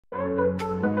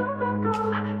You're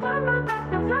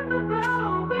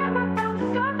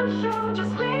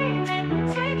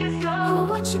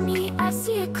watching me, I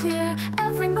see it clear.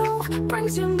 Every move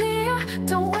brings you near.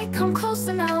 Don't wait, come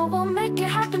closer now. We'll make it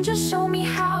happen, just show me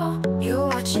how. You're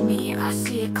watching me, I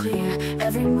see it clear.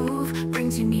 Every move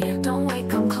brings you near. Don't wait,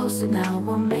 come closer now.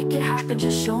 We'll make it happen,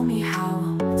 just show me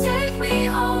how. Take me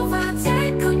over,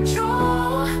 take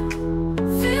control.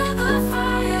 Feel the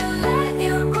fire, let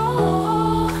it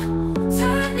roll.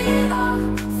 Turn it up,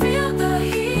 feel the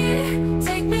heat.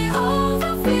 Take me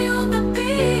over, feel the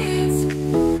beats.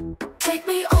 Take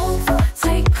me over,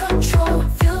 take control.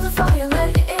 Feel the fire,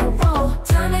 let it roll.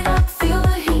 Turn it up, feel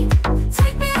the heat.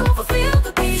 Take me over, feel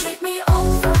the beat. Take me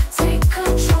over, take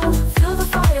control. Feel the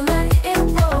fire, let it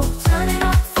roll. Turn it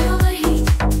up, feel the heat.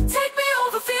 Take me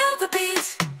over, feel the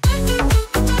beat.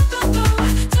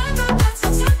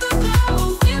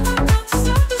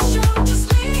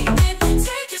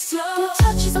 Your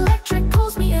touch is electric,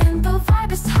 pulls me in. The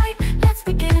vibe is tight, let's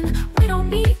begin. We don't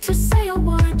need to say a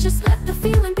word, just let the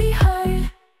feeling be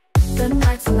heard. The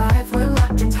night's alive, we're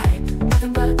locked in tight.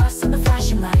 Nothing but us and the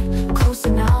flashing light.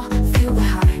 Closer now, feel the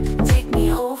hype. Take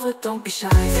me over, don't be shy.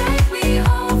 Take me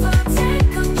over,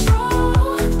 take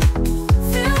control.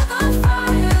 Feel the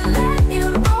fire, let it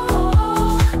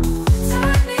roll.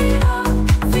 Turn it up,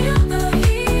 feel the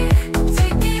heat.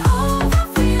 Take me over,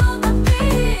 feel the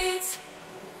beat.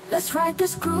 Let's ride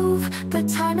this groove, the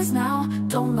time is now.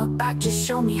 Don't look back, just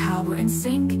show me how. We're in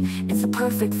sync, it's a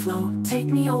perfect flow. Take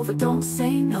me over, don't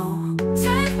say no.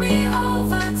 Take me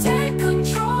over, take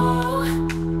control.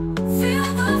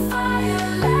 Feel the fire,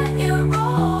 let it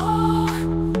roll.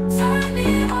 Turn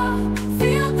it up,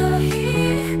 feel the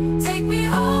heat. Take me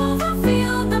over,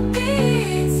 feel the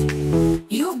beat.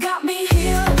 You got me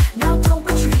here, now don't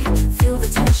retreat. Feel the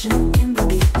tension in the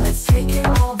beat. Let's take it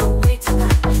all the way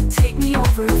tonight. Take me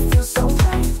over, it feels so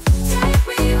right. Take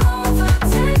me over,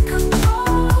 take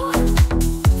control.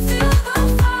 Feel the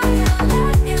fire,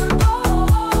 let it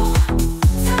roll.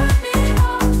 Turn it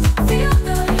up, feel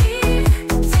the heat.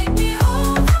 Take me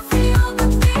over, feel the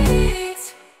beat.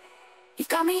 You've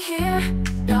got me here,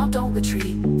 now don't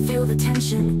retreat. Feel the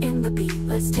tension in the beat.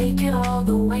 Let's take it all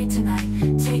the way tonight.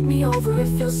 Take me over, it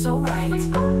feels so right.